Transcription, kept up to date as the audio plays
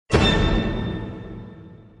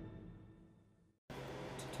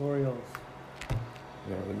tutorials.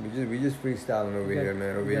 No, we just freestyling over here,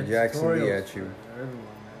 man. Over here, got Jackson Lee tutorials at you. for everyone, man.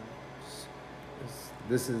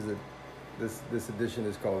 This edition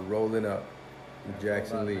is called Rolling Up with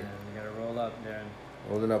Jackson Roll up, Lee. Man. You gotta roll up, Darren.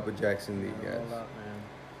 Rolling Up with Jackson Lee, guys. Roll up, man.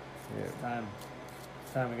 Yeah. It's time.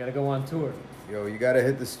 It's time. We gotta go on tour. Yo, you gotta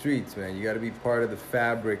hit the streets, man. You gotta be part of the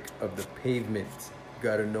fabric of the pavement. You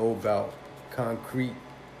gotta know about concrete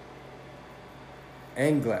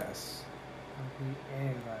and glass. Concrete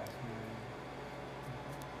and glass,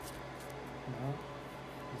 man.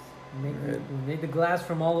 Make the glass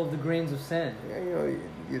from all of the grains of sand. Yeah,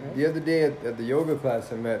 the other day at the yoga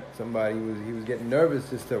class, I met somebody. He was getting nervous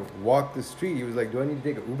just to walk the street. He was like, "Do I need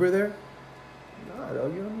to take an Uber there?" No,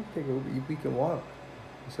 dog, you don't need to take an Uber. We can walk.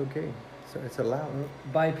 It's okay. It's allowed.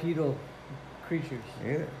 Bipedal creatures.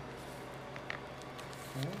 Yeah.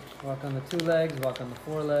 Walk on the 2 legs. Walk on the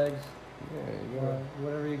 4 legs. Yeah.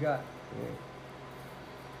 Whatever you got.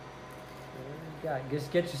 Yeah.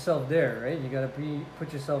 Just get yourself there, right? You gotta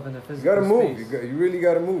put yourself in a physical. You gotta move. space. You really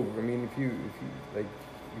gotta move. I mean, if you like,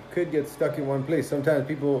 you could get stuck in one place. Sometimes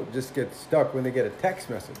people just get stuck when they get a text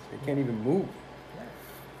message. They can't even move. Yeah.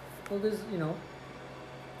 Well, there's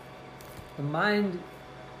the mind,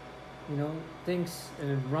 thinks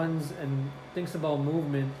and it runs and thinks about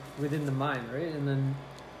movement within the mind, right? And then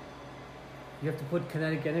you have to put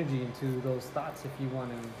kinetic energy into those thoughts if you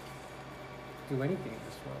want to do anything in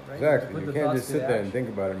this world, right? Exactly. You can't just sit there and think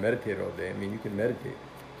about it and meditate all day. I mean, you can meditate.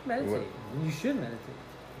 Meditate. You should meditate.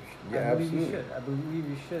 Yeah, I believe absolutely. you should. I believe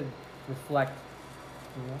you should reflect.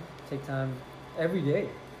 Take time every day,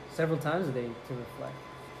 several times a day to reflect.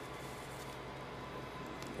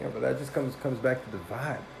 Yeah, but that just comes back to the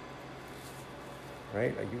vibe,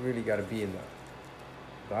 right? Like you really got to be in the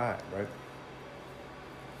vibe, right?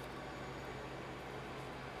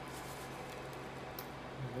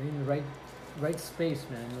 You're in the right space,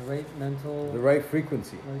 man. The right mental. The right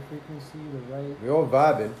frequency. Right frequency. The right. We're all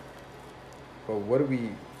vibing, but what are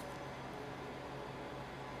we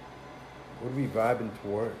vibing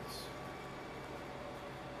towards?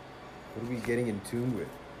 What are we getting in tune with?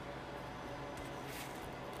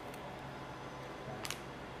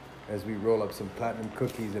 As we roll up some platinum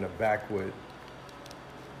cookies in a backwood,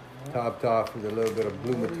 topped off with a little bit of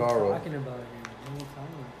blue What are you Mataro. talking about here? What are you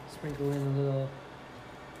talking about? Sprinkle in a little.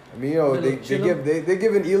 I mean, they're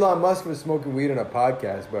giving Elon Musk for smoking weed on a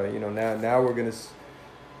podcast, but now we're gonna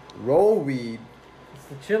roll weed, It's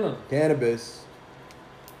the chillum. cannabis,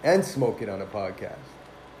 and smoke it on a podcast.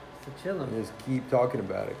 It's the chillum. And just keep talking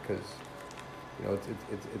about it because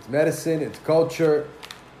it's medicine, it's culture,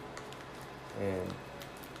 and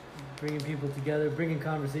Bringing people together, bringing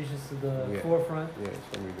conversations to the forefront. Yeah, that's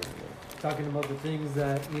what we're doing. Yeah. Talking about the things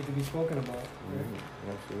that need to be spoken about. Right? Mm-hmm.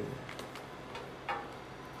 Absolutely.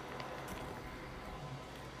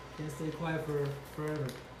 Can't stay quiet forever.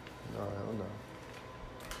 No, hell no.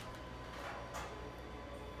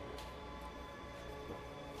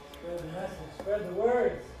 Spread the message. Spread the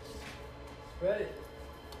words. Spread it.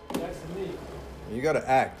 Jackson Lee. You gotta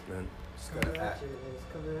act, man. It's coming at you. It's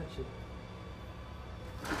coming at you.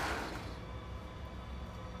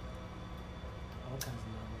 All kinds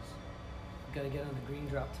of numbers. You gotta get on the green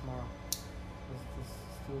drop tomorrow. Let's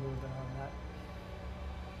do a little bit on that.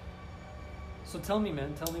 So tell me,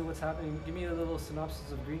 man. Tell me what's happening. Give me a little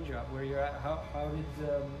synopsis of Green Drop. Where you're at. How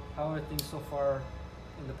are things so far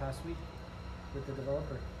in the past week with the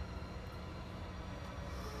developer?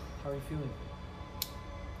 How are you feeling?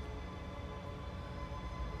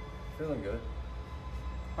 Feeling good.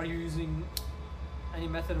 Are you using any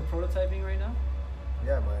method of prototyping right now?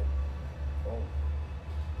 Yeah, my phone.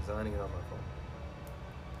 Designing it on my phone.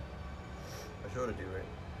 I showed it to you, right?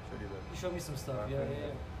 Showed you that. You showed me some stuff. Yeah.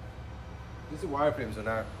 This is a wireframe, so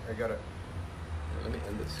now I gotta. Let me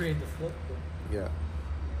end this. Create the flip. Yeah.